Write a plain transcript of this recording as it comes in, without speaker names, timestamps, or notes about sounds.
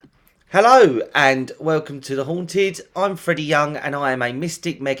Hello and welcome to The Haunted. I'm Freddie Young and I am a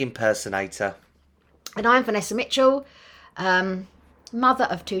Mystic Meg impersonator. And I'm Vanessa Mitchell, mother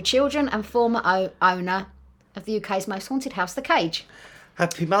of 2 children and former owner of the UK's most haunted house, The Cage.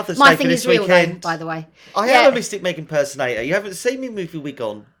 Happy Mother's My Day for thing this is real, weekend. though, by the way. I am a Mystic Meg impersonator. You haven't seen me with your wig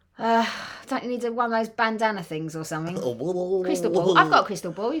on. Don't you need one of those bandana things or something? Oh, Crystal ball. I've got a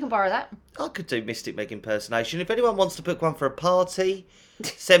crystal ball. You can borrow that. I could do Mystic Meg impersonation. If anyone wants to book one for a party,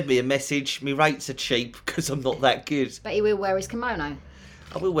 send me a message. My rates are cheap because I'm not that good. But he will wear his kimono.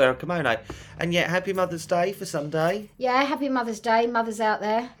 I will wear a kimono. And yet, Happy Mother's Day for Sunday. Yeah, happy Mother's Day. Mothers out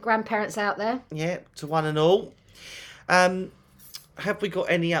there. Grandparents out there. Yeah, to one and all. Have we got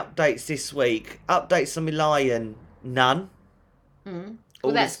any updates this week? Updates on my lion? None.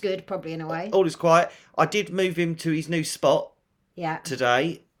 Well, that's good, probably, in a way. All is quiet. I did move him to his new spot Yeah.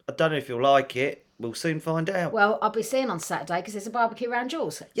 today. I don't know if he'll like it. We'll soon find out. Well, I'll be seeing on Saturday because there's a barbecue around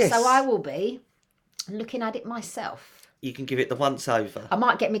Jules. Yes. So I will be looking at it myself. You can give it the once over. I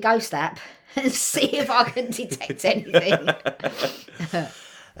might get my ghost app and see if I can detect anything.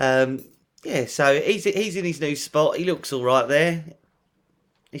 Yeah, so he's in his new spot. He looks all right there.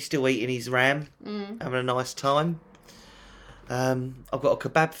 He's still eating his ram, having a nice time. I've got a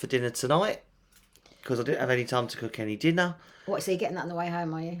kebab for dinner tonight because I didn't have any time to cook any dinner. What, so you're getting that on the way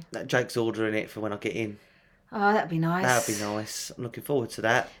home, are you? Jake's ordering it for when I get in. Oh, that'd be nice. That'd be nice. I'm looking forward to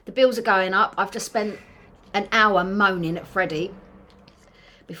that. The bills are going up. I've just spent an hour moaning at Freddie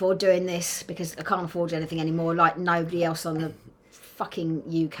before doing this because I can't afford anything anymore, like nobody else on the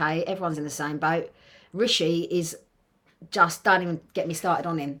fucking UK. Everyone's in the same boat. Rishi is just, don't even get me started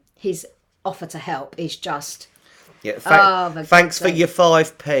on him. His offer to help is just... Yeah, for thanks for God's your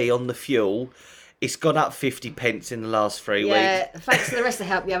 5p on the fuel. It's gone up 50 pence in the last 3 weeks. Yeah, thanks for the rest of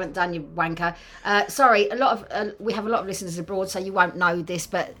the help you haven't done, you wanker. Sorry, we have a lot of listeners abroad, so you won't know this,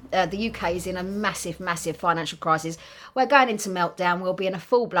 but the UK is in a massive, massive financial crisis. We're going into meltdown. We'll be in a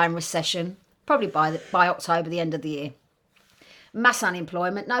full-blown recession, probably by October, the end of the year. Mass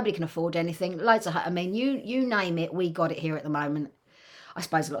unemployment. Nobody can afford anything. Loads of... I mean, you name it, we got it here at the moment. I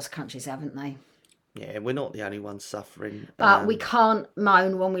suppose lots of countries haven't they? Yeah, we're not the only ones suffering. But we can't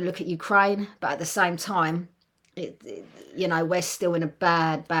moan when we look at Ukraine. But at the same time, we're still in a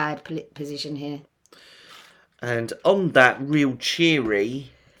bad position here. And on that real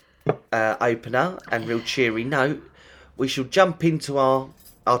cheery opener and real cheery note, we shall jump into our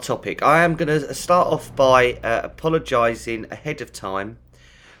topic. I am going to start off by apologising ahead of time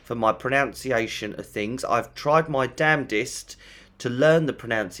for my pronunciation of things. I've tried my damnedest to learn the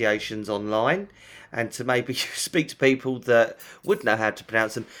pronunciations online and to maybe speak to people that would know how to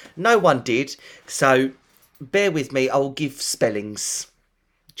pronounce them. No one did, so bear with me. I will give spellings.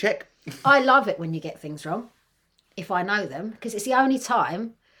 Check. I love it when you get things wrong, if I know them, because it's the only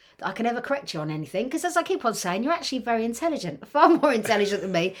time that I can ever correct you on anything. Because as I keep on saying, you're actually very intelligent, far more intelligent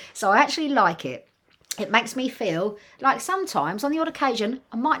than me, so I actually like it. It makes me feel like sometimes, on the odd occasion,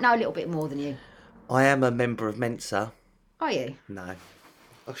 I might know a little bit more than you. I am a member of Mensa. Are you? No.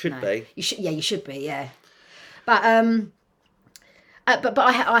 I should be. You should. Yeah, you should be. Yeah, but I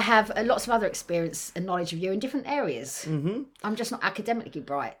have lots of other experience and knowledge of you in different areas. Mm-hmm. I'm just not academically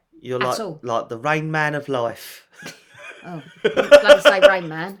bright. You're like like the Rain Man of life. Oh, I'm glad to say Rain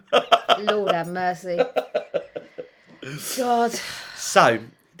Man. Lord have mercy. God. So,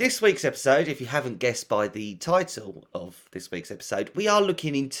 this week's episode, if you haven't guessed by the title of this week's episode, we are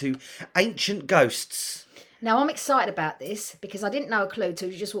looking into ancient ghosts. Now, I'm excited about this because I didn't know a clue till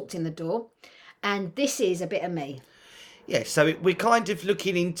you just walked in the door. And this is a bit of me. Yeah, so we're kind of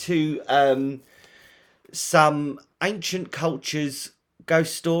looking into some ancient cultures'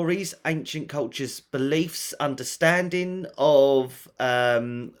 ghost stories, ancient cultures' beliefs, understanding of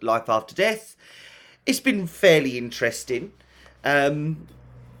life after death. It's been fairly interesting.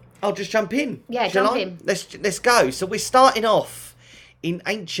 I'll just jump in. Yeah, shall jump I? in. Let's go. So we're starting off in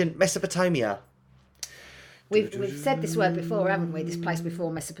ancient Mesopotamia. We've said this word before, haven't we? This place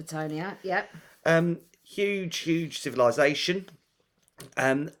before, Mesopotamia. Yep. Huge civilization.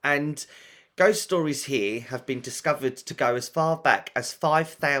 And ghost stories here have been discovered to go as far back as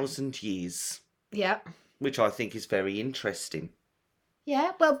 5,000 years. Yep. Which I think is very interesting.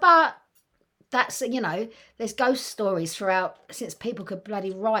 Yeah, well, but that's, there's ghost stories throughout since people could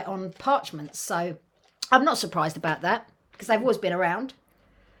bloody write on parchments. So I'm not surprised about that because they've always been around.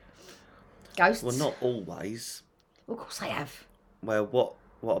 Ghosts? Well, not always. Well, of course they have. Well,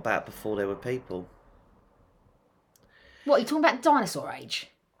 what about before there were people? What, are you talking about dinosaur age?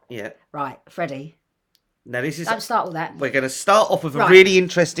 Yeah. Right, Freddie. Now this is... Don't start with that. We're going to start off with a really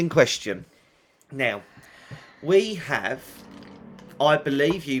interesting question. Now, we have I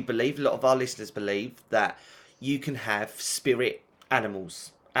believe, you believe, a lot of our listeners believe that you can have spirit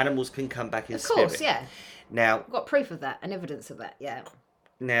animals. Animals can come back in spirit. Of course, yeah. Now, I've got proof of that and evidence of that, yeah.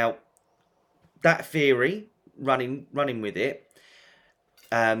 Now, that theory, running with it,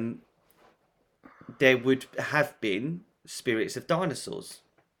 there would have been spirits of dinosaurs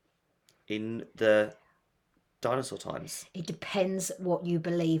in the dinosaur times. It depends what you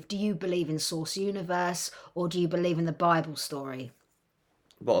believe. Do you believe in Source Universe or do you believe in the Bible story?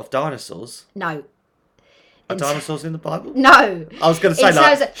 What, of dinosaurs? No. Are dinosaurs in the Bible? No. I was going to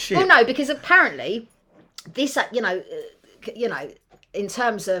say, shit. Well, no, because apparently this, in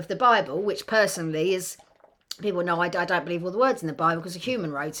terms of the Bible, which personally is, people know I don't believe all the words in the Bible because a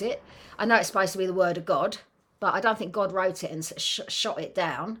human wrote it. I know it's supposed to be the word of God, but I don't think God wrote it and shot it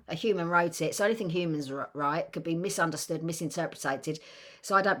down. A human wrote it, so anything humans write could be misunderstood, misinterpreted.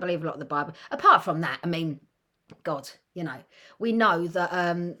 So I don't believe a lot of the Bible. Apart from that, I mean, God, we know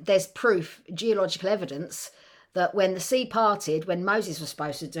that there's proof, geological evidence, that when the sea parted, when Moses was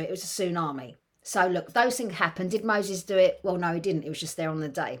supposed to do it, it was a tsunami. So look, those things happened. Did Moses do it? Well, no, he didn't. It was just there on the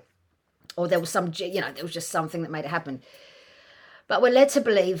day. Or there was some, there was just something that made it happen. But we're led to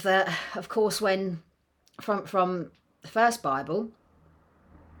believe that, of course, when from the first Bible,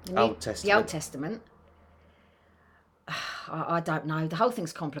 the Old Testament, I don't know. The whole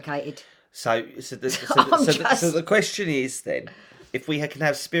thing's complicated. So the question is then, if we can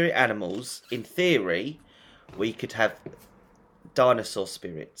have spirit animals, in theory, we could have dinosaur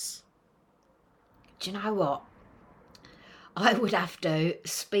spirits. Do you know what? I would have to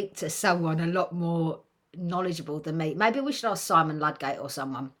speak to someone a lot more knowledgeable than me. Maybe we should ask Simon Ludgate or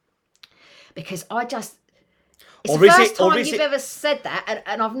someone. Because it's the first time you've ever said that,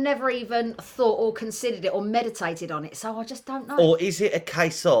 and I've never even thought or considered it or meditated on it, so I just don't know. Or is it a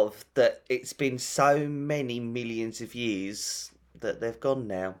case of that it's been so many millions of years that they've gone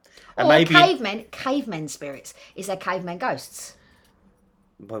now? And or maybe cavemen spirits. Is there cavemen ghosts?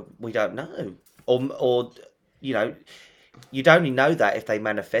 Well, we don't know. Or you'd only know that if they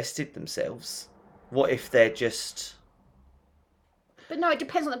manifested themselves. What if they're just... But no, it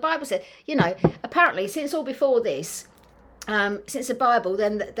depends on what the Bible said. Apparently, since all before this, since the Bible,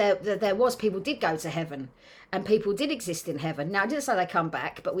 then there was people did go to heaven, and people did exist in heaven. Now, I didn't say they come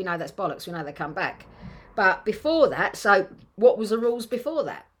back, but we know that's bollocks. We know they come back. But before that, so what was the rules before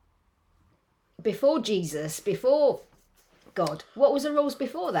that? Before Jesus, before God, what was the rules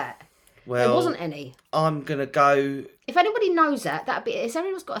before that? Well, there wasn't any. I'm gonna go. If anybody knows that'd be. If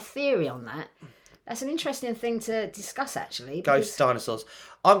anyone's got a theory on that, that's an interesting thing to discuss, actually. Ghost dinosaurs.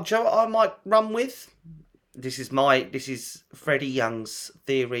 I might run with. This is Freddie Young's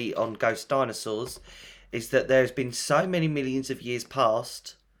theory on ghost dinosaurs, is that there's been so many millions of years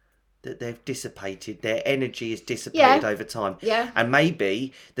past that they've dissipated. Their energy is dissipated over time. Yeah. And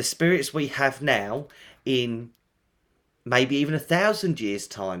maybe the spirits we have now, in maybe even 1,000 years'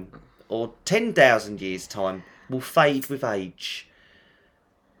 time or 10,000 years' time, will fade with age.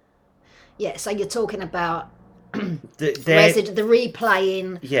 Yeah, so you're talking about the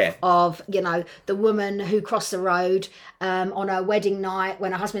replaying of, the woman who crossed the road on her wedding night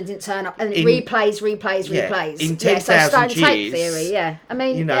when her husband didn't turn up, and it replays. In 10,000 years, theory, yeah. I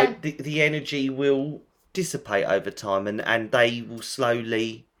mean, the energy will dissipate over time, and they will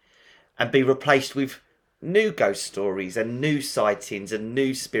slowly and be replaced with new ghost stories and new sightings and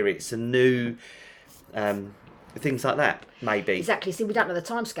new spirits and new things like that, maybe. Exactly. See, we don't know the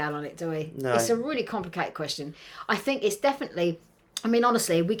timescale on it, do we? No. It's a really complicated question. I think it's definitely... I mean,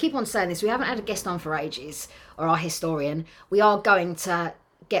 honestly, we keep on saying this. We haven't had a guest on for ages, or our historian. We are going to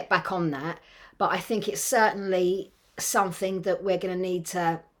get back on that. But I think it's certainly something that we're going to need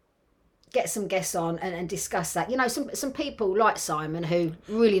to get some guests on and discuss that. Some people like Simon who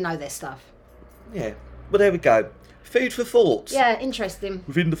really know their stuff. Yeah. Well, there we go. Food for thought. Yeah, interesting.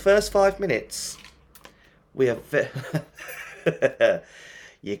 Within the first 5 minutes... We have...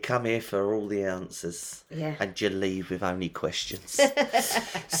 You come here for all the answers. Yeah. And you leave with only questions.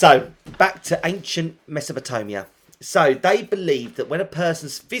 So, back to ancient Mesopotamia. So, they believed that when a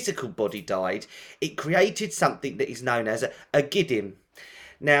person's physical body died, it created something that is known as a gidim.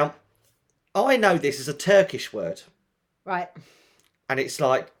 Now, I know this as a Turkish word. Right. And it's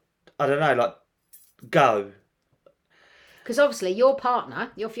like, I don't know, like, go. Because obviously your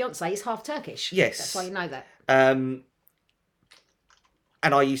partner, your fiancé, is half Turkish. Yes. That's why you know that. And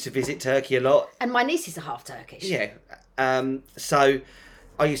I used to visit Turkey a lot. And my nieces are half Turkish. Yeah. So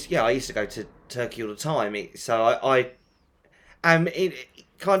I used to go to Turkey all the time. So I am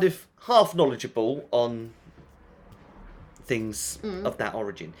kind of half knowledgeable on things of that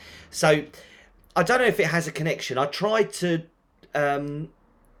origin. So I don't know if it has a connection. I tried to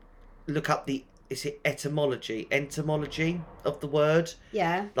look up is it entomology of the word?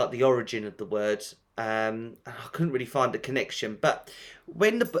 Yeah. Like the origin of the word. And I couldn't really find a connection. But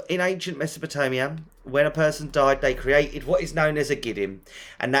in ancient Mesopotamia, when a person died, they created what is known as a giddim.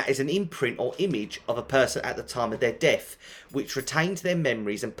 And that is an imprint or image of a person at the time of their death, which retains their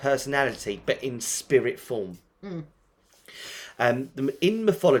memories and personality, but in spirit form. In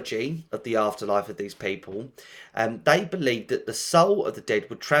mythology of the afterlife of these people, they believed that the soul of the dead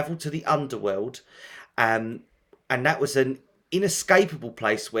would travel to the underworld, and that was an inescapable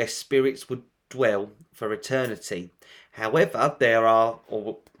place where spirits would dwell for eternity. However,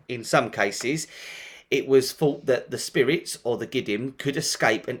 or in some cases, it was thought that the spirits or the giddim could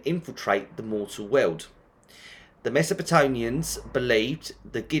escape and infiltrate the mortal world. The Mesopotamians believed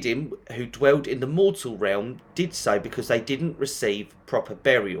the giddim who dwelled in the mortal realm did so because they didn't receive proper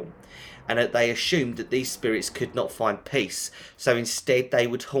burial, and that they assumed that these spirits could not find peace, so instead they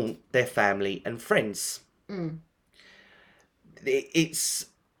would haunt their family and friends.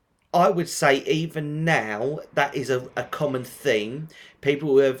 I would say even now that is a common thing. People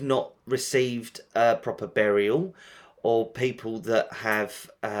who have not received proper burial, or people that have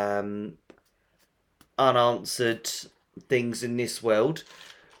unanswered things in this world,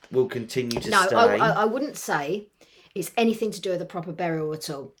 will continue to stay. I wouldn't say it's anything to do with a proper burial at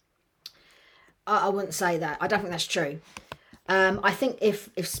all. I wouldn't say that. I don't think that's true. I think if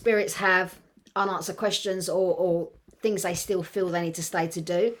spirits have unanswered questions or things they still feel they need to stay to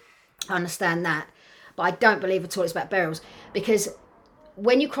do, I understand that. But I don't believe at all it's about burials, because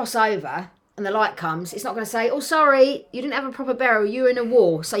when you cross over and the light comes, it's not going to say, oh, sorry, you didn't have a proper burial, you were in a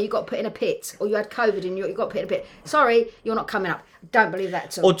war, so you got put in a pit, or you had COVID and you got put in a pit. Sorry, you're not coming up. Don't believe that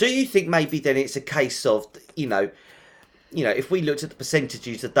at all. Or do you think maybe then it's a case of, if we looked at the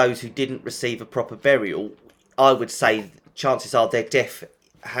percentages of those who didn't receive a proper burial, I would say chances are their death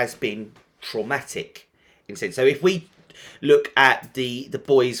has been traumatic in a sense. So if we look at the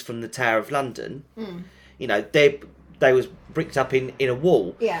boys from the Tower of London, they was bricked up in a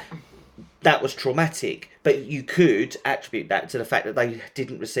wall. Yeah. That was traumatic, but you could attribute that to the fact that they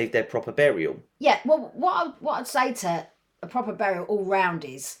didn't receive their proper burial. Yeah, well, what I'd say to a proper burial all round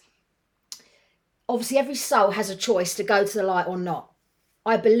is, obviously every soul has a choice to go to the light or not.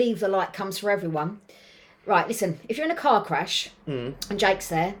 I believe the light comes for everyone. Right, listen, if you're in a car crash and Jake's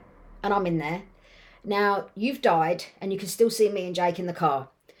there and I'm in there, now you've died and you can still see me and Jake in the car.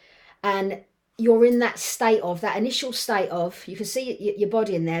 And you're in that initial state of, you can see your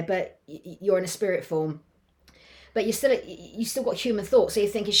body in there, but you're in a spirit form. But you still got human thoughts. So you're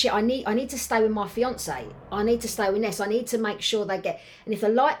thinking, shit, I need to stay with my fiance. I need to stay with Ness. I need to make sure they get... And if the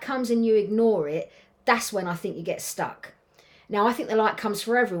light comes and you ignore it, that's when I think you get stuck. Now, I think the light comes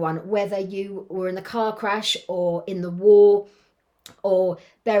for everyone, whether you were in the car crash or in the war or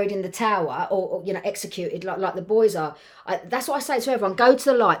buried in the tower or executed like the boys are. That's what I say to everyone, go to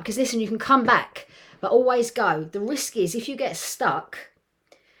the light, because listen, you can come back, but always go. The risk is if you get stuck,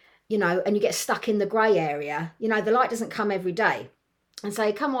 and you get stuck in the grey area, the light doesn't come every day. And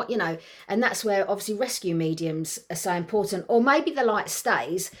say, come on, and that's where obviously rescue mediums are so important. Or maybe the light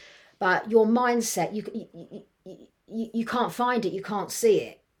stays, but your mindset, you can't find it, you can't see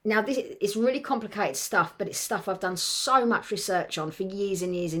it. Now, it's really complicated stuff, but it's stuff I've done so much research on for years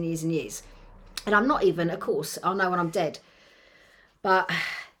and years and years and years. And I'm not even, of course, I'll know when I'm dead. But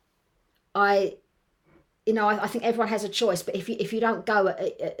I think everyone has a choice. But if you don't go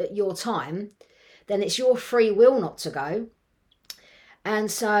at your time, then it's your free will not to go. And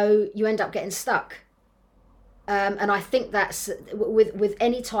so you end up getting stuck. And I think that's with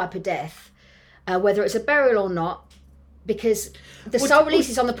any type of death, whether it's a burial or not, because the soul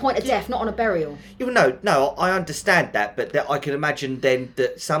releases on the point of death, not on a burial. No, I understand that, but I can imagine then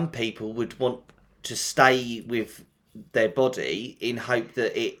that some people would want to stay with their body in hope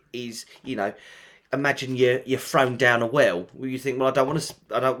that it is, imagine you're thrown down a well. Well, you think, well, I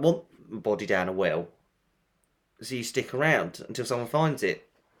don't want my body down a well. So you stick around until someone finds it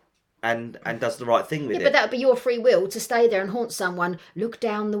and does the right thing with it. But that would be your free will to stay there and haunt someone, look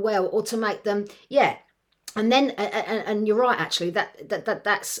down the well, or to make them, And then, and you're right, actually,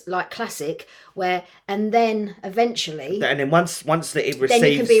 that's like classic, where, and then eventually... And then once that it receives...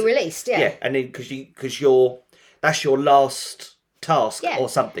 Then you can be released, yeah. Yeah, and then because that's your last task or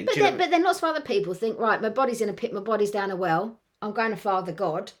something. But then lots of other people think, right, my body's in a pit, my body's down a well, I'm going to Father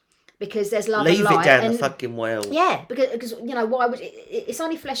God, because there's love and light. Leave it down the fucking well. Yeah, because why would... It's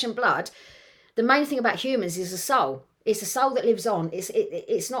only flesh and blood. The main thing about humans is the soul. It's a soul that lives on.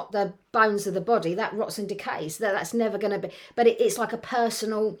 It's not the bones of the body that rots and decays. That's never going to be. But it's like a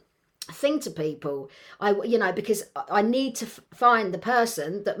personal thing to people. Because I need to find the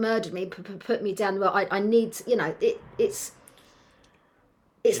person that murdered me, put me down. Well, I need to, it's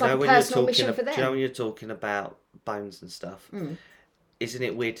like a personal mission for them. Do you know when you're talking about bones and stuff? Isn't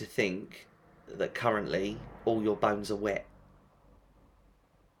it weird to think that currently all your bones are wet?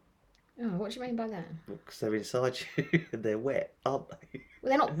 Oh, what do you mean by that? Because they're inside you and they're wet, aren't they? Well,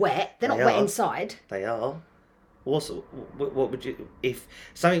 they're not wet. They're not They wet are. inside. They are. What would you... If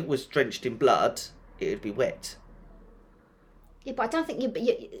something was drenched in blood, it would be wet. Yeah, but I don't think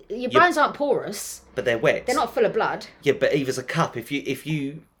your bones aren't porous. But they're wet. They're not full of blood. Yeah, but Eva's a cup. If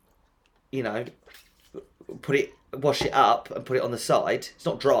you wash it up and put it on the side, it's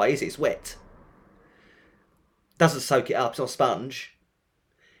not dry, is it? It's wet. Doesn't soak it up. It's not a sponge.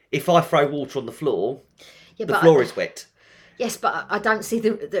 If I throw water on the floor, the floor is wet. Yes, but I don't see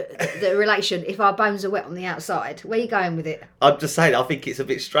the relation. If our bones are wet on the outside, where are you going with it? I'm just saying, I think it's a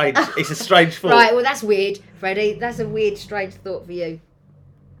bit strange. It's a strange thought. Right, well, that's weird, Freddie. That's a weird, strange thought for you.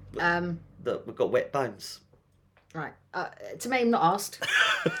 That we've got wet bones. Right. To me, I'm not asked.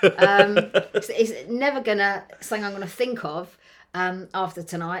 It's never something I'm gonna think of after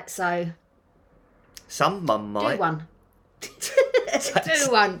tonight. So Some mum might. do one.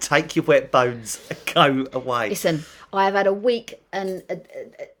 Do one. Take your wet bones and go away. Listen, I have had a week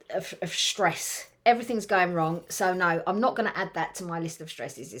of stress. Everything's going wrong. So no, I'm not going to add that to my list of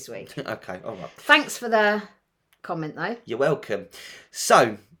stresses this week. Okay, all right. Thanks for the comment, though. You're welcome.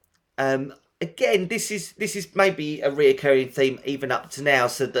 So, again, this is maybe a reoccurring theme even up to now,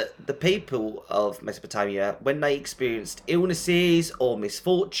 so that the people of Mesopotamia, when they experienced illnesses or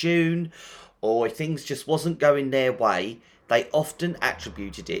misfortune, or things just wasn't going their way, they often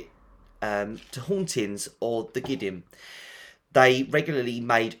attributed it to hauntings or the Giddim. They regularly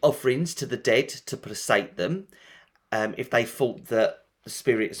made offerings to the dead to prostate them if they thought that the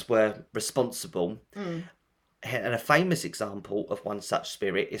spirits were responsible. And a famous example of one such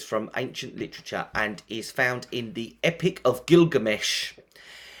spirit is from ancient literature and is found in the Epic of Gilgamesh.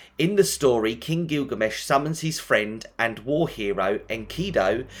 In the story, King Gilgamesh summons his friend and war hero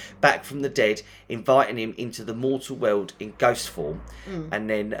Enkidu back from the dead, inviting him into the mortal world in ghost form, and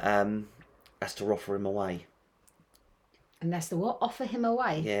then has to offer him away. And that's the what? Offer him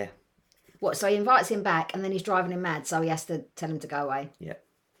away? Yeah. What, so he invites him back and then he's driving him mad, so he has to tell him to go away? Yeah.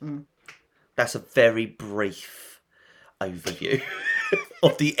 That's a very brief overview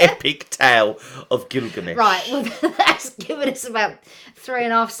of the epic tale of Gilgamesh. Right, well, that's given us about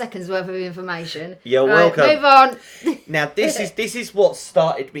 3.5 seconds worth of information. You're right, welcome. Move on. Now, this is what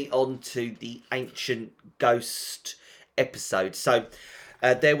started me on to the ancient ghost episode. So,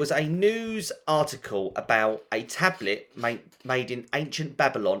 there was a news article about a tablet made in ancient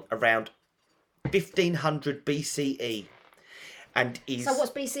Babylon around 1500 BCE. And is So what's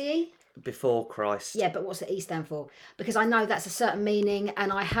BCE? before Christ. Yeah, but what's the E stand for? Because I know that's a certain meaning,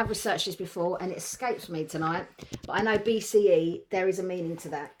 and I have researched this before, and it escapes me tonight. But I know BCE, there is a meaning to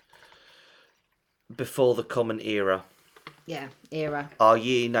that. Before the Common Era. Yeah, era. Our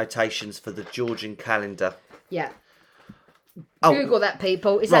year notations for the Georgian calendar. Yeah. Oh, Google that,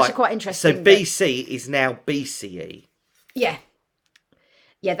 people. It's right. actually quite interesting. So BC is now BCE. Yeah.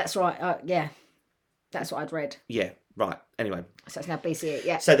 Yeah, that's right. Yeah. That's what I'd read. Yeah, right. Anyway. So it's now BCE,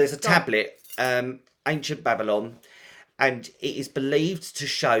 yeah. So there's a tablet, ancient Babylon, and it is believed to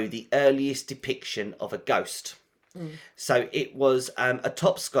show the earliest depiction of a ghost. So it was a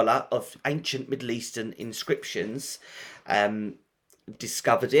top scholar of ancient Middle Eastern inscriptions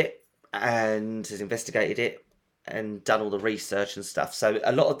discovered it and has investigated it and done all the research and stuff. So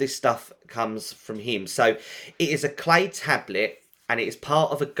a lot of this stuff comes from him. So it is a clay tablet and it is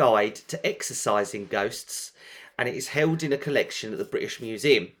part of a guide to exorcising ghosts, and it is held in a collection at the British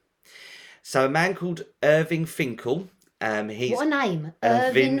Museum. So a man called Irving Finkel. He's What a name.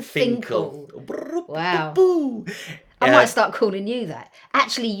 Irving Finkel. Wow. Boo. I might start calling you that.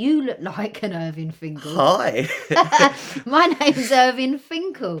 Actually, you look like an Irving Finkel. Hi. My name's Irving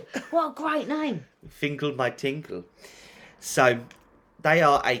Finkel. What a great name. Finkel my tinkle. So they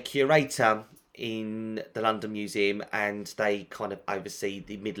are a curator in the London Museum and they kind of oversee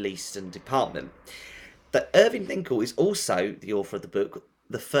the Middle Eastern department. But Irving Finkel is also the author of the book,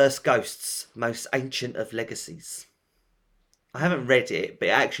 The First Ghosts, Most Ancient of Legacies. I haven't read it, but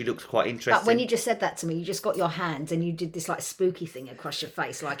it actually looks quite interesting. But when you just said that to me, you just got your hands and you did this like spooky thing across your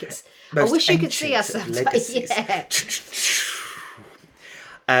face. Like it's... Most I wish you could see us. ancient of legacies.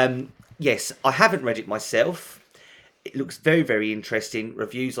 Yeah. Yes, I haven't read it myself. It looks very, very interesting.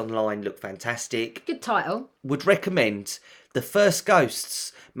 Reviews online look fantastic. Good title. Would recommend The First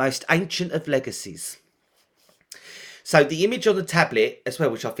Ghosts, Most Ancient of Legacies. So the image on the tablet as well,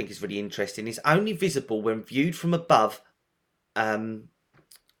 which I think is really interesting, is only visible when viewed from above a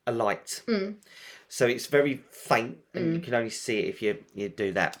light. So it's very faint, and you can only see it if you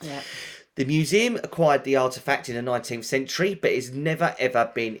do that. Yeah. The museum acquired the artefact in the 19th century, but it's never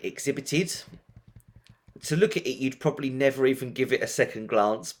ever been exhibited. To look at it, you'd probably never even give it a second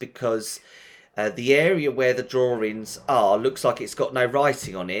glance, because the area where the drawings are looks like it's got no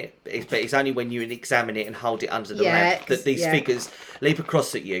writing on it, but it's only when you examine it and hold it under the lamp that these figures leap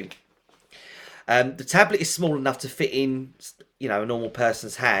across at you. The tablet is small enough to fit in, a normal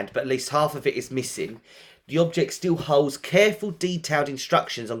person's hand, but at least half of it is missing. The object still holds careful, detailed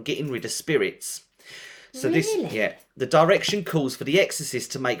instructions on getting rid of spirits. So Really? the direction calls for the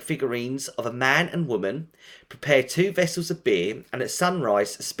exorcist to make figurines of a man and woman, prepare 2 vessels of beer, and at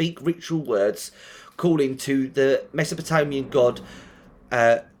sunrise speak ritual words calling to the Mesopotamian god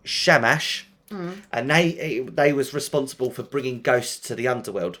Shamash, and they was responsible for bringing ghosts to the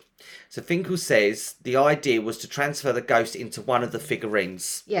underworld. So Finkel says the idea was to transfer the ghost into one of the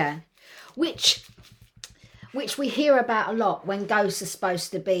figurines. Yeah. Which we hear about a lot when ghosts are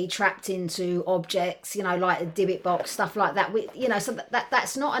supposed to be trapped into objects, like a Dybbuk box, stuff like that. So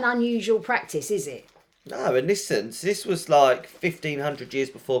that's not an unusual practice, is it? No, and listen, this was like 1500 years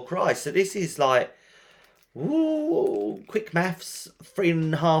before Christ. So this is like, quick maths,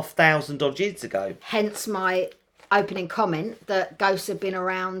 3,500 odd years ago. Hence my opening comment that ghosts have been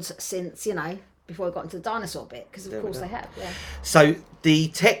around since, before we got into the dinosaur bit, because of course they have, yeah. So the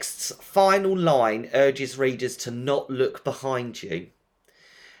text's final line urges readers to not look behind you.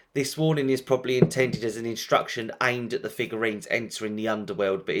 This warning is probably intended as an instruction aimed at the figurines entering the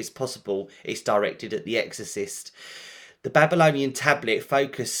underworld, but it's possible it's directed at the exorcist. The Babylonian tablet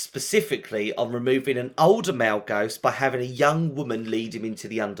focused specifically on removing an older male ghost by having a young woman lead him into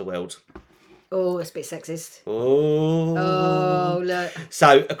the underworld. Oh, it's a bit sexist. Oh, look.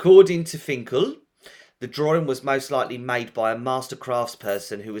 So, according to Finkel, the drawing was most likely made by a master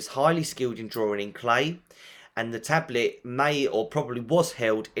craftsperson who was highly skilled in drawing in clay, and the tablet may or probably was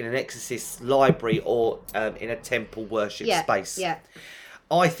held in an exorcist's library or in a temple worship space. Yeah.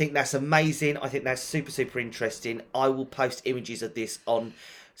 I think that's amazing. I think that's super, super interesting. I will post images of this on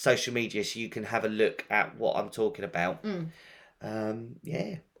social media so you can have a look at what I'm talking about.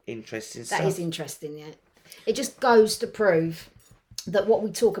 Interesting stuff. That is interesting, yeah. It just goes to prove that what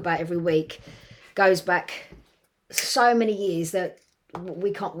we talk about every week goes back so many years that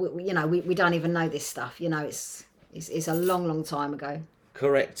we can't, we don't even know this stuff. It's a long, long time ago.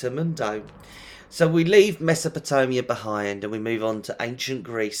 Correctamundo. So we leave Mesopotamia behind and we move on to ancient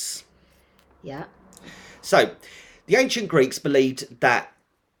Greece. Yeah. So the ancient Greeks believed that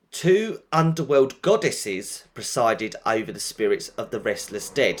 2 underworld goddesses presided over the spirits of the restless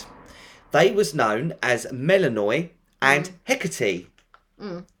dead. They was known as Melanoi and Hecate.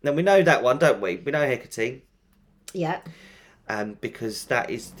 Now we know that one, don't we? We know Hecate. Yeah. Because that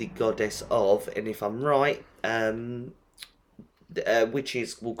is the goddess of, and if I'm right,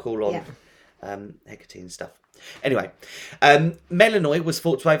 witches will call on Hecate and stuff. Anyway, Melanoi was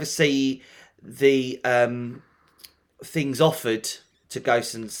thought to oversee the things offered to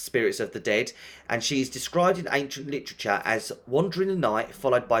ghosts and spirits of the dead, and she is described in ancient literature as wandering the night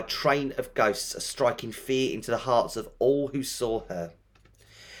followed by a train of ghosts striking fear into the hearts of all who saw her.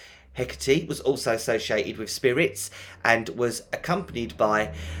 Hecate was also associated with spirits and was accompanied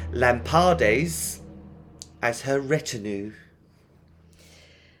by Lampades as her retinue.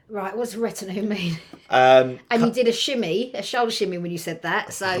 Right, what's retinue mean? And you did a shoulder shimmy when you said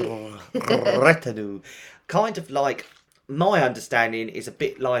that, so... retinue. Kind of like, my understanding is a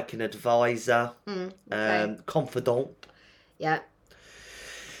bit like an advisor, confidant. Yeah.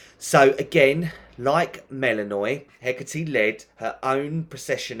 So again, like Melanoi, Hecate led her own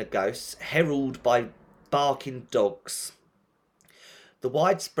procession of ghosts, heralded by barking dogs. The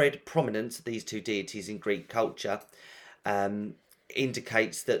widespread prominence of these 2 deities in Greek culture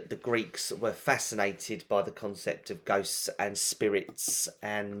indicates that the Greeks were fascinated by the concept of ghosts and spirits,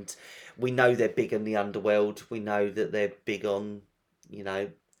 and we know they're big in the underworld. We know that they're big on,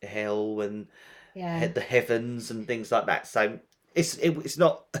 hell and the heavens and things like that. So it's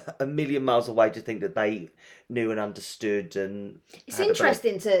not a million miles away to think that they knew and understood. And it's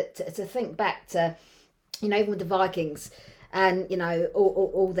interesting to think back to, even with the Vikings and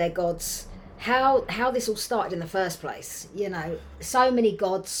all their gods, how this all started in the first place. So many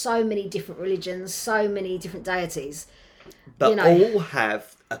gods, so many different religions, so many different deities, but all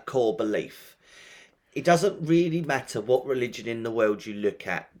have a core belief. It doesn't really matter what religion in the world you look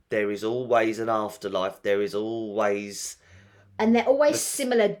at. There is always an afterlife. There is always And they're always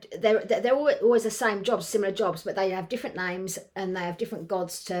similar. They're always the same jobs, similar jobs, but they have different names and they have different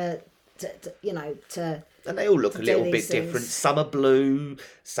gods to And they all look a do little bit these different. things. Some are blue,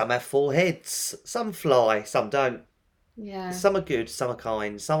 some have 4 heads, some fly, some don't. Yeah. Some are good, some are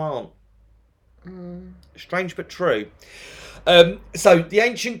kind, some aren't. Strange but true. So the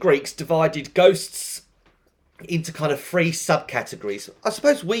ancient Greeks divided ghosts into kind of 3 subcategories. I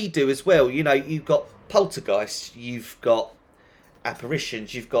suppose we do as well. You know, you've got poltergeists, you've got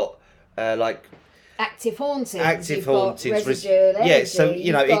apparitions, you've got like Active hauntings. Active You've hauntings, got residual energy. yeah, so,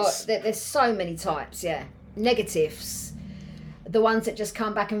 you know, You've got- it's- there's so many types. Yeah, negatives, the ones that just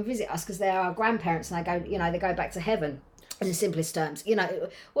come back and visit us because they're our grandparents and they go back to heaven. In the simplest terms,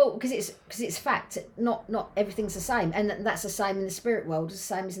 well, because it's fact. Not everything's the same, and that's the same in the spirit world, as the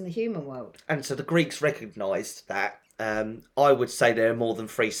same as in the human world. And so the Greeks recognised that. I would say there are more than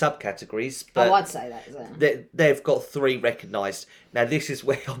 3 subcategories, but I'd say that. they've got 3 recognised. Now, this is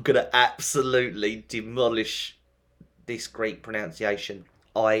where I'm going to absolutely demolish this Greek pronunciation.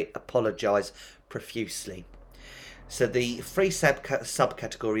 I apologise profusely. So the 3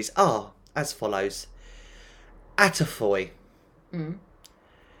 subcategories are as follows. Ataphoi.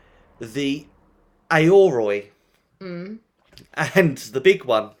 The Aoroi. And the big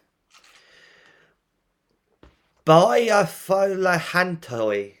one.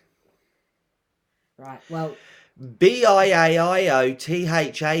 Biopholahantoi. Right. Well,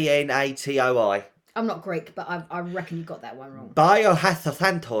 Biaioothanatoi. I'm not Greek, but I reckon you got that one wrong.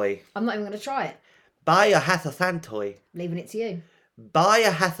 Biohathathantoi. I'm not even going to try it. Biohathathantoi. Leaving it to you.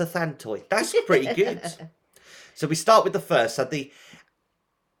 Biohathathantoi. That's pretty good. So we start with the first. So the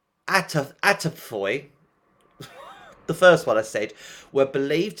Ataphoi, the first one I said, were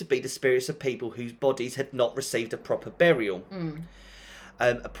believed to be the spirits of people whose bodies had not received a proper burial.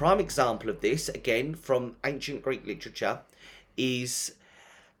 A prime example of this, again from ancient Greek literature, is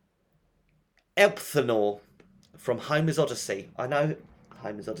Elphenor from Homer's Odyssey. I know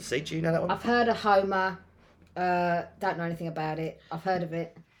Homer's Odyssey. Do you know that one? I've heard of Homer. Don't know anything about it. I've heard of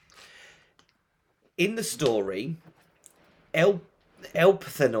it. In the story,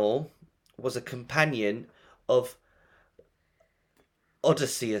 Elphenor was a companion of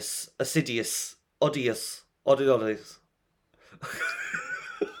Odysseus. Odious. Odi. Odi.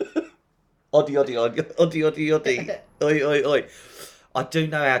 Oi, oi, oi. I do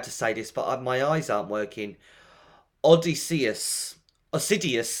know how to say this, but my eyes aren't working. Odysseus.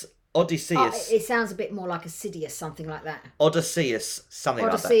 Odysseus. It sounds a bit more like Assidious, something like that. Odysseus. Something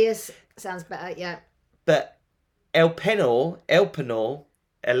like that. Odysseus sounds better, yeah. But Elpenor,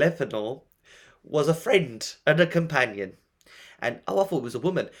 was a friend and a companion. And, I thought it was a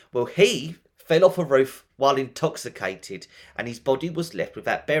woman. Well, he fell off a roof while intoxicated, and his body was left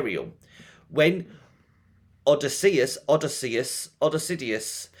without burial. When Odysseus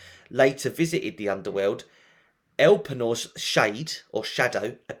later visited the underworld, Elpenor's shade, or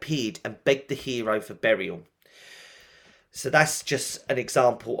shadow, appeared and begged the hero for burial. So that's just an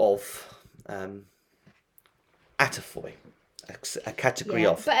example of Ataphoi, a category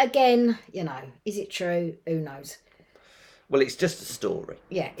of. But again, is it true? Who knows? Well, it's just a story.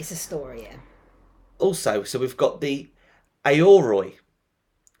 Yeah, it's a story, yeah. Also, so we've got the Aoroi,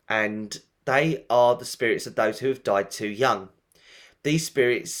 and they are the spirits of those who have died too young. These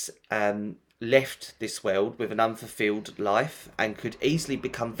spirits left this world with an unfulfilled life and could easily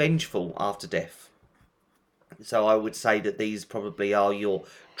become vengeful after death. So I would say that these probably are your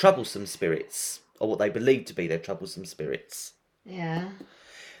troublesome spirits, or what they believe to be their troublesome spirits. Yeah.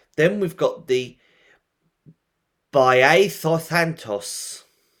 Then we've got the Biaethothantos.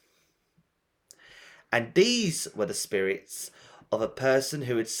 And these were the spirits of a person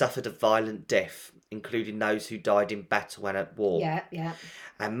who had suffered a violent death, including those who died in battle and at war. Yeah, yeah.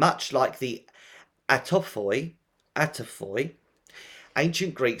 And much like the Ataphoi,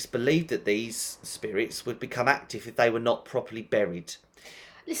 ancient Greeks believed that these spirits would become active if they were not properly buried.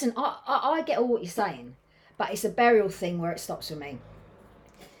 Listen, I get all what you're saying, but it's a burial thing where it stops with me.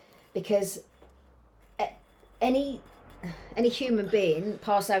 Because any human being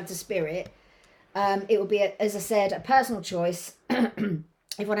passed over to spirit, it would be, as I said, a personal choice.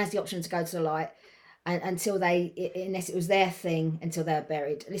 Everyone has the option to go to the light, and until unless it was their thing, until they're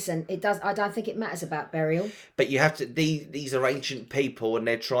buried. Listen, it does. I don't think it matters about burial. But you have to. These are ancient people, and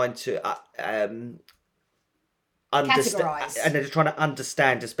they're trying to Categorise. and they're trying to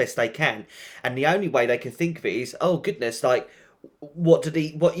understand as best they can. And the only way they can think of it is, oh goodness, like what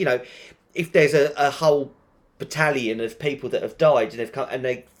if there's a whole battalion of people that have died and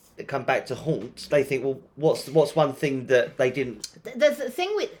they come back to haunt, they think, well, what's one thing that they didn't. The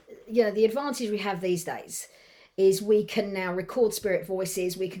thing with the advantage we have these days is we can now record spirit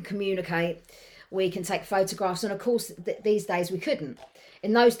voices, we can communicate, we can take photographs, and of course these days we couldn't.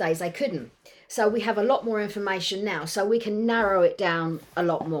 In those days they couldn't. So we have a lot more information now, so we can narrow it down a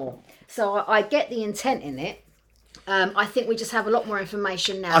lot more. So I get the intent in it. I think we just have a lot more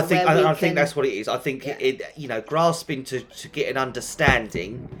information now. I think that's what it is. I think it grasping to get an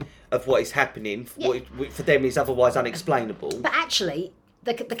understanding of what is happening, what for them is otherwise unexplainable. But actually,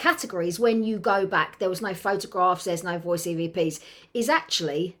 the categories, when you go back, there was no photographs, there's no voice EVPs, is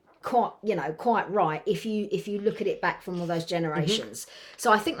actually quite right if you look at it back from all those generations.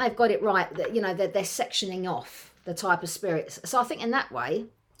 So I think they've got it right that they're sectioning off the type of spirits. So I think in that way,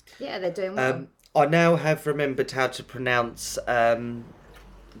 they're doing well. I now have remembered how to pronounce the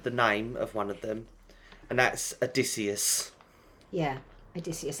name of one of them, and that's Odysseus. Yeah,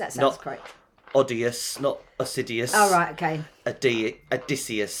 Odysseus. That sounds correct. Odious, not Osidious. Oh, right, okay.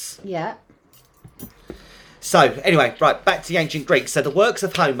 Odysseus. Yeah. So, anyway, right, back to the ancient Greeks. So the works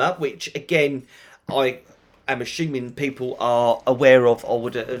of Homer, which, again, I am assuming people are aware of or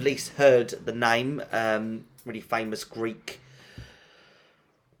would have at least heard the name, really famous Greek...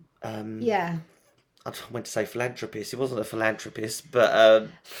 I went to say philanthropist. He wasn't a philanthropist, but...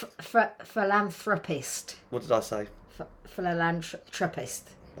 Philanthropist. What did I say? Philanthropist.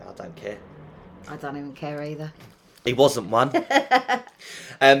 No, I don't care. I don't even care either. He wasn't one.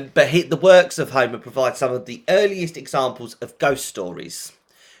 But the works of Homer provide some of the earliest examples of ghost stories.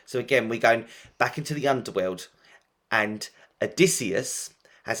 So again, we're going back into the underworld. And Odysseus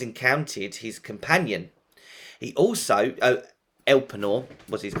has encountered his companion. He also... Elpenor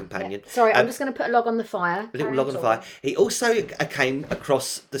was his companion. Yeah. Sorry, I'm just going to put a log on the fire. A little log on the fire. He also came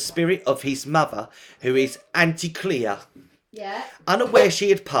across the spirit of his mother, who is Anticlea. Yeah. Unaware she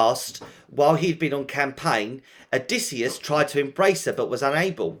had passed while he had been on campaign, Odysseus tried to embrace her but was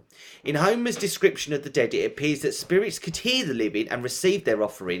unable. In Homer's description of the dead, it appears that spirits could hear the living and receive their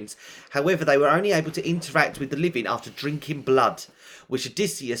offerings. However, they were only able to interact with the living after drinking blood, which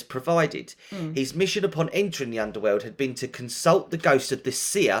Odysseus provided. His mission upon entering the underworld had been to consult the ghost of the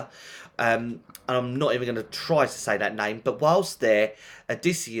seer, and I'm not even going to try to say that name, but whilst there,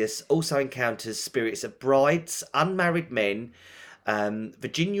 Odysseus also encounters spirits of brides, unmarried men,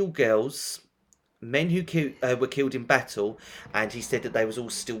 virginal girls, men who were killed in battle, and he said that they was all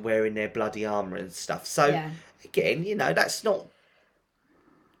still wearing their bloody armour and stuff. So, again, that's not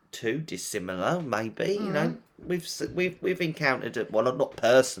too dissimilar, maybe. We've encountered it, well, not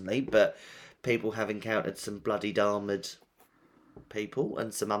personally, but people have encountered some bloodied armoured people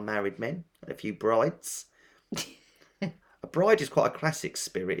and some unmarried men and a few brides. A bride is quite a classic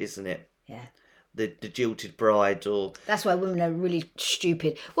spirit, isn't it? Yeah. The jilted bride, or... That's why women are really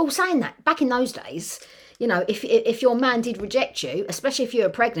stupid. Well, saying that, back in those days, if your man did reject you, especially if you were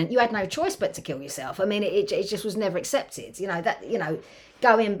pregnant, you had no choice but to kill yourself. I mean, it just was never accepted.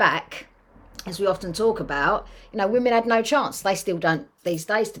 Going back, as we often talk about, women had no chance. They still don't these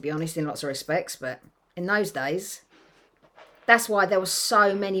days, to be honest, in lots of respects. But in those days, that's why there were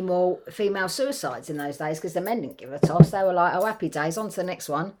so many more female suicides in those days, because the men didn't give a toss. They were like, oh, happy days, on to the next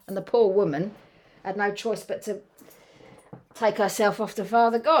one. And the poor woman had no choice but to take herself off to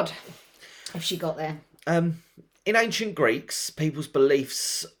Father God if she got there. In ancient Greeks, people's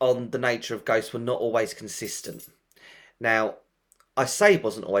beliefs on the nature of ghosts were not always consistent. Now, I say it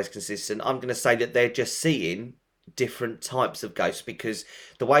wasn't always consistent. I'm going to say that they're just seeing different types of ghosts, because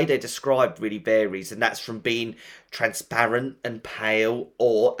the way they're described really varies, and that's from being transparent and pale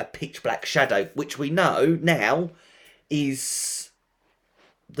or a pitch black shadow, which we know now is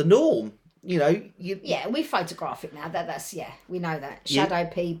the norm. We photograph it now. That's we know that shadow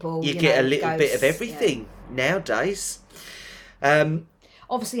people. You get a little bit of everything nowadays.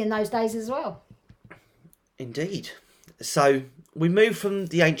 Obviously, in those days as well. Indeed. So we move from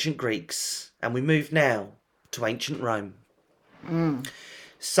the ancient Greeks, and we move now to ancient Rome.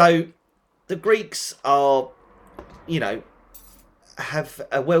 So the Greeks are, have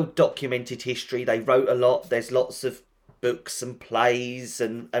a well documented history. They wrote a lot. There's lots of books and plays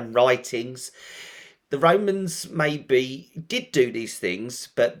and writings. The Romans maybe did do these things,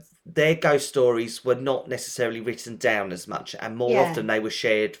 but their ghost stories were not necessarily written down as much, and more often they were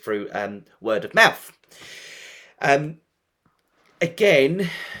shared through word of mouth. Again,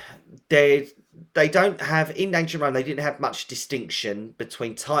 they don't have, in ancient Rome, they didn't have much distinction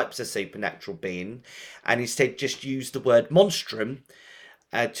between types of supernatural being, and instead just used the word monstrum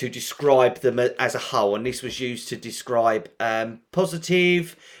to describe them as a whole. And this was used to describe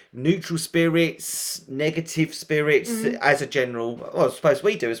positive, neutral spirits, negative spirits as a general. Well, I suppose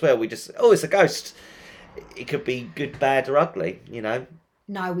we do as well. We just, it's a ghost. It could be good, bad, or ugly,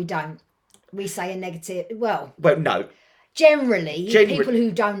 No, we don't. we say a negative. Well, no. generally, people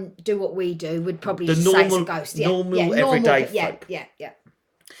who don't do what we do would probably just say it's a ghost. Yeah, normal everyday folk. Yeah. Yeah.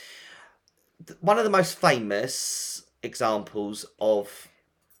 One of the most famous examples of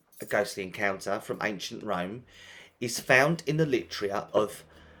a ghostly encounter from ancient Rome is found in the literature of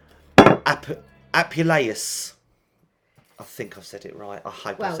Apuleius. I think I've said it right. I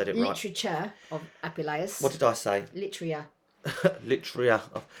hope I said it right. Literature of Apuleius. What did I say? Literature.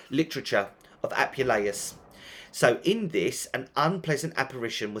 Literature of Apuleius. So in this, an unpleasant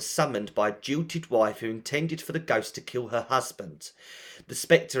apparition was summoned by a jilted wife who intended for the ghost to kill her husband. The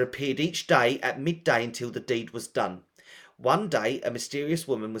spectre appeared each day at midday until the deed was done. One day, a mysterious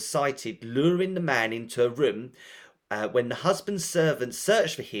woman was sighted luring the man into a room. When the husband's servants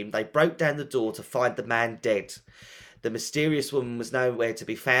searched for him, they broke down the door to find the man dead. The mysterious woman was nowhere to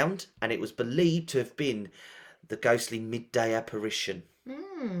be found, and it was believed to have been the ghostly midday apparition.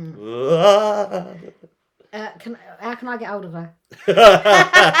 How can I get hold of her?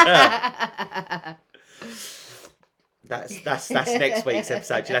 That's next week's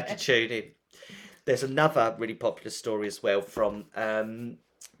episode. You'll have to tune in. There's another really popular story as well from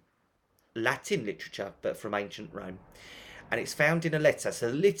Latin literature, but from ancient Rome, and it's found in a letter.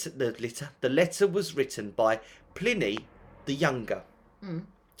 So the letter was written by Pliny the Younger, and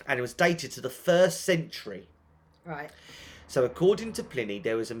it was dated to the 1st century. Right. So according to Pliny,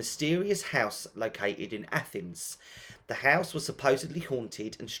 there was a mysterious house located in Athens. The house was supposedly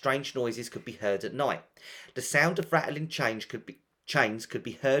haunted, and strange noises could be heard at night. The sound of rattling chains could be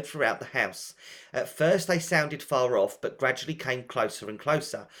heard throughout the house. At first they sounded far off, but gradually came closer and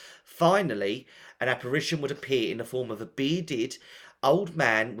closer. Finally, an apparition would appear in the form of a bearded old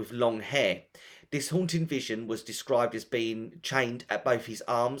man with long hair. This haunting vision was described as being chained at both his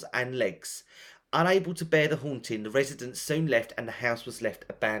arms and legs. Unable to bear the haunting, the residents soon left and the house was left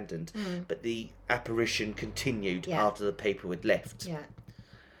abandoned. But the apparition continued after the people had left. Yeah.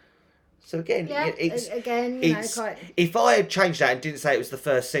 So again, quite... if I had changed that and didn't say it was the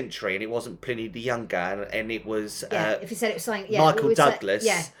 1st century and it wasn't Pliny the Younger and it was if you said it was something, Michael Douglas,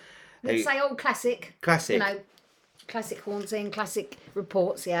 we'd say classic, classic, classic haunting, classic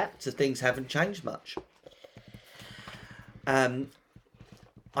reports, So things haven't changed much.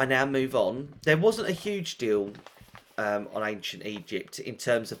 I now move on. There wasn't a huge deal on ancient Egypt in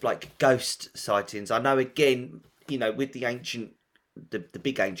terms of like ghost sightings. I know again, with the ancient. The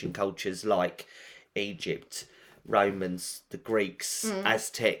big ancient cultures like Egypt, Romans, the Greeks,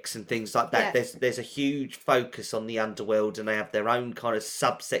 Aztecs and things like that, there's a huge focus on the underworld, and they have their own kind of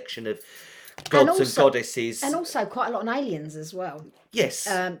subsection of gods and goddesses. And also quite a lot on aliens as well. Yes.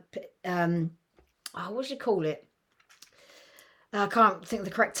 What do you call it? I can't think of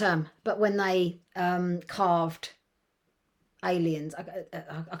the correct term, but when they carved aliens, I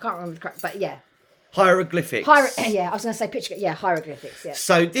can't remember the correct, but yeah. Hieroglyphics. I was going to say picture. Yeah, hieroglyphics. Yeah.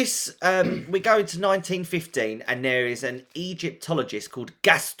 So this, we go into 1915, and there is an Egyptologist called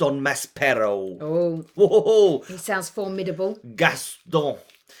Gaston Maspero. Oh, he sounds formidable. Gaston,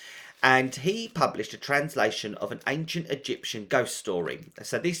 and he published a translation of an ancient Egyptian ghost story.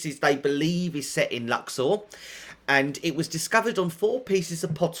 So this is, they believe, is set in Luxor, and it was discovered on 4 pieces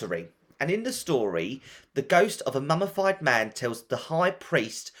of pottery. And in the story, the ghost of a mummified man tells the high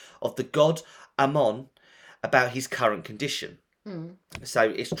priest of the god Amon about his current condition. So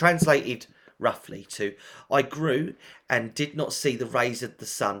it's translated roughly to, I grew and did not see the rays of the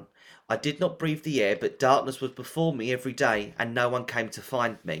sun. I did not breathe the air, but darkness was before me every day, and no one came to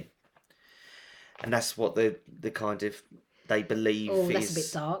find me. And that's what the kind of, they believe is... that's a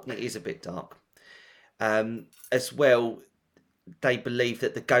bit dark. It is a bit dark. As well, they believe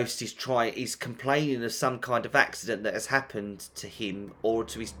that the ghost is complaining of some kind of accident that has happened to him or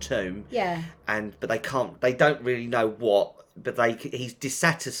to his tomb. Yeah. But they don't really know what, but he's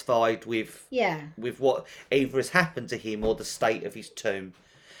dissatisfied with what either has happened to him or the state of his tomb.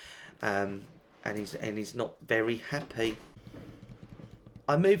 And he's not very happy.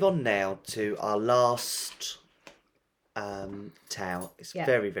 I move on now to our last tale. It's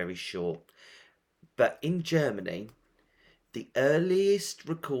very, very short. But in Germany, the earliest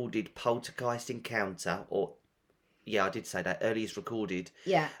recorded poltergeist encounter, I did say that, earliest recorded,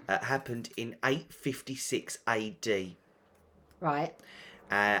 happened in 856 AD. Right.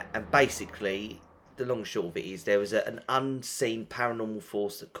 And basically, the long and short of it is there was an unseen paranormal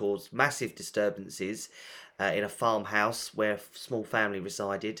force that caused massive disturbances in a farmhouse where a small family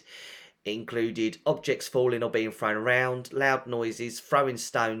resided. It included objects falling or being thrown around, loud noises, throwing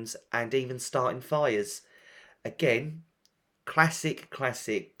stones, and even starting fires. Again, classic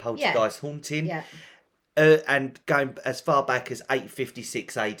poltergeist haunting. Yeah. And going as far back as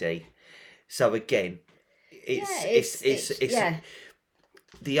 856 AD. So again, it's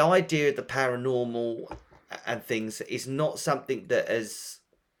the idea of the paranormal and things is not something that has,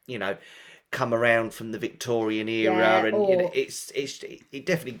 come around from the Victorian era, and it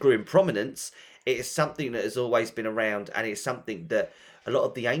definitely grew in prominence. It is something that has always been around, and it's something that a lot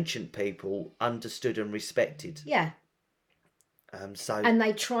of the ancient people understood and respected. Yeah. And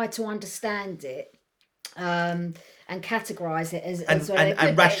they tried to understand it, and categorise it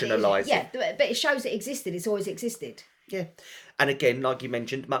and rationalise it. Yeah, but it shows it existed. It's always existed. Yeah. And again, like you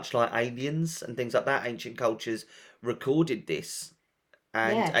mentioned, much like aliens and things like that, ancient cultures recorded this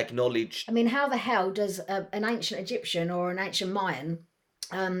and acknowledged. I mean, how the hell does an ancient Egyptian or an ancient Mayan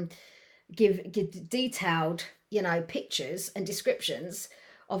give detailed, pictures and descriptions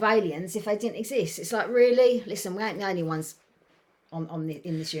of aliens if they didn't exist? It's like, really? Listen, we ain't the only ones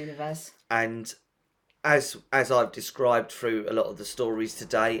in this universe. And as I've described through a lot of the stories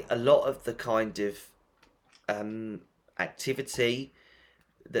today, a lot of the kind of activity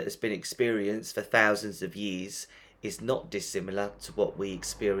that has been experienced for thousands of years is not dissimilar to what we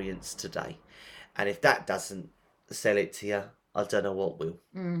experience today. And if that doesn't sell it to you, I don't know what will.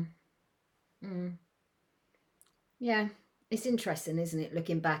 Yeah, it's interesting, isn't it,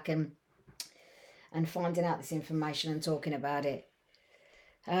 looking back and finding out this information and talking about it.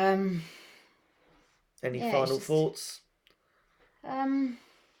 Any final thoughts? I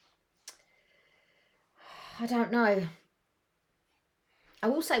don't know. I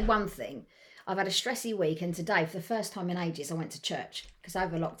will say one thing. I've had a stressy week, and today, for the first time in ages, I went to church because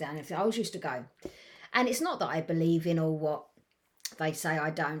over lockdown, I always used to go. And it's not that I believe in all what they say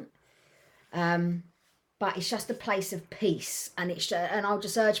I don't, but it's just a place of peace. And and I'll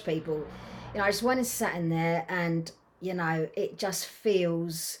just urge people, I just went and sat in there, and it just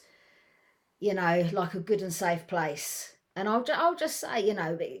feels, like a good and safe place. And I'll just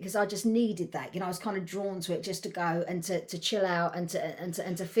say, because I just needed that. I was kind of drawn to it just to go and to chill out and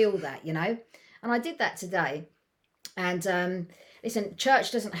to feel that, And I did that today. And listen,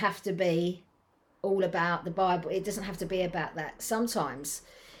 church doesn't have to be all about the Bible. It doesn't have to be about that. Sometimes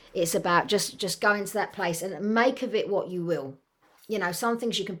it's about just going to that place and make of it what you will. Some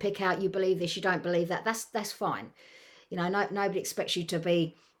things you can pick out. You believe this, you don't believe that. That's fine. Nobody expects you to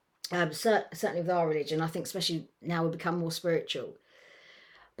be. Certainly with our religion, I think especially now we've become more spiritual.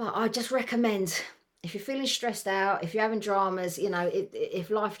 But I just recommend, if you're feeling stressed out, if you're having dramas, if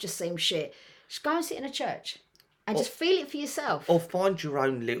life just seems shit, just go and sit in a church and just feel it for yourself. Or find your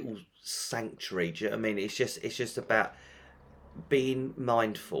own little sanctuary. Do you know what I mean? It's just about being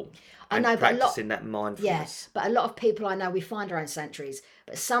mindful and practicing that mindfulness. Yes, but a lot of people I know, we find our own sanctuaries,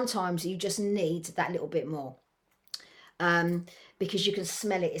 but sometimes you just need that little bit more. Because you can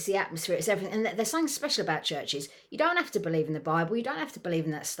smell it, it's the atmosphere, it's everything. And there's something special about churches. You don't have to believe in the Bible, you don't have to believe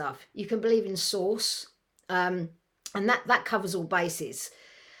in that stuff. You can believe in source, and that covers all bases.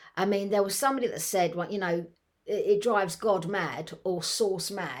 I mean, there was somebody that said, well, it drives God mad or source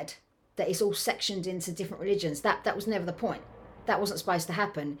mad that it's all sectioned into different religions. That was never the point. That wasn't supposed to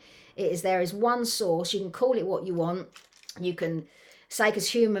happen. There is one source. You can call it what you want. You can say, because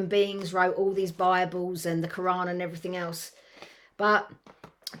human beings wrote all these Bibles and the Quran and everything else. But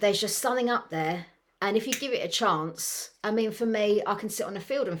there's just something up there. And if you give it a chance, I mean, for me, I can sit on a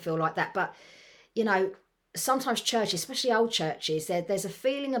field and feel like that. But, sometimes churches, especially old churches, there's a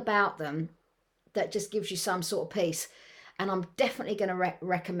feeling about them that just gives you some sort of peace. And I'm definitely going to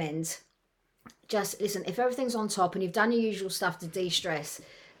recommend, just listen, if everything's on top and you've done your usual stuff to de-stress,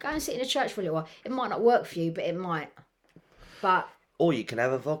 go and sit in a church for a little while. It might not work for you, but it might. Or you can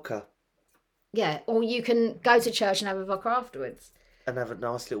have a vodka. Yeah, or you can go to church and have a vodka afterwards. And have a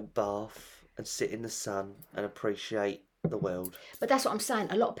nice little bath and sit in the sun and appreciate the world. But that's what I'm saying.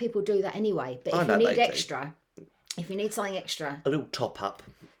 A lot of people do that anyway. But if you need extra, if you need something extra, a little top up,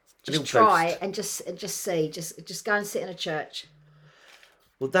 just try and just see. Just go and sit in a church.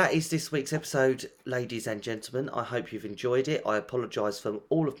 Well, that is this week's episode, ladies and gentlemen. I hope you've enjoyed it. I apologise for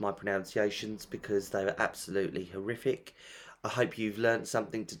all of my pronunciations because they were absolutely horrific. I hope you've learnt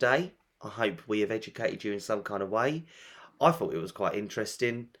something today. I hope we have educated you in some kind of way. I thought it was quite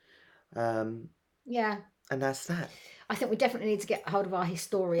interesting. Yeah. And that's that. I think we definitely need to get hold of our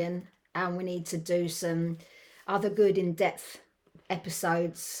historian, and we need to do some other good in-depth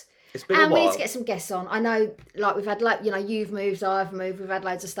episodes. It's been a while. We need to get some guests on. I know, like, we've had, you've moved, I've moved, we've had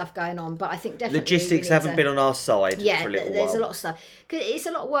loads of stuff going on, but I think definitely logistics haven't been on our side for a little while. There's a lot of stuff. 'Cause it's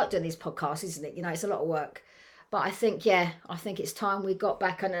a lot of work doing these podcasts, isn't it? It's a lot of work. But I think it's time we got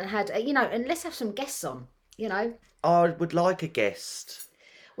back and had, and let's have some guests on, I would like a guest.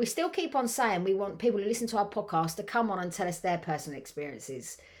 We still keep on saying we want people who listen to our podcast to come on and tell us their personal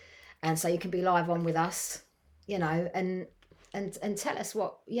experiences. and so you can be live on with us, and tell us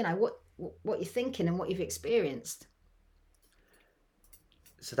what what you're thinking and what you've experienced.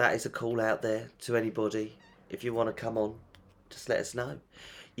 So that is a call out there to anybody. If you want to come on, just let us know.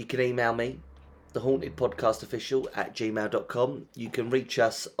 You can email me, thehauntedpodcastofficial@gmail.com. You can reach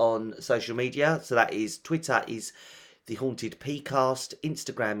us on social media. So that is Twitter is The Haunted Pcast.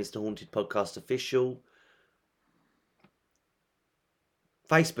 Instagram is The Haunted Podcast Official.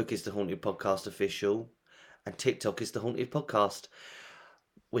 Facebook is The Haunted Podcast Official. And TikTok is The Haunted Podcast.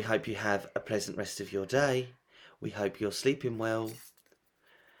 We hope you have a pleasant rest of your day. We hope you're sleeping well.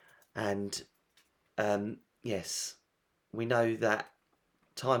 And yes, we know that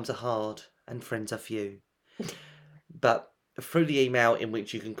times are hard and friends are few. But through the email in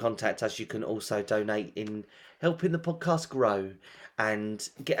which you can contact us, you can also donate in helping the podcast grow and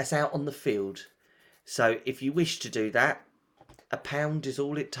get us out on the field. So if you wish to do that, £1 is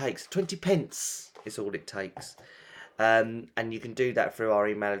all it takes. 20 pence is all it takes. And you can do that through our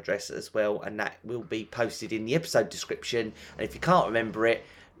email address as well, and that will be posted in the episode description. And if you can't remember it,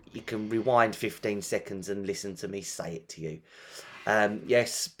 you can rewind 15 seconds and listen to me say it to you.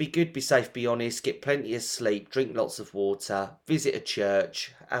 Yes, be good, be safe, be honest, get plenty of sleep, drink lots of water, visit a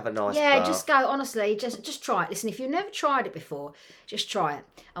church, have a nice bath. Just go, honestly, just try it. Listen, if you've never tried it before, just try it.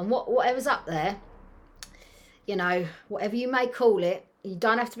 And whatever's up there, whatever you may call it, you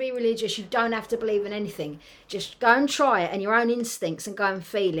don't have to be religious, you don't have to believe in anything. Just go and try it, and your own instincts and go and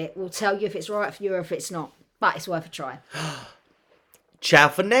feel it will tell you if it's right for you or if it's not. But it's worth a try. Ciao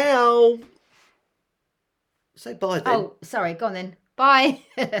for now. Say bye then. Oh, sorry, go on then. Bye.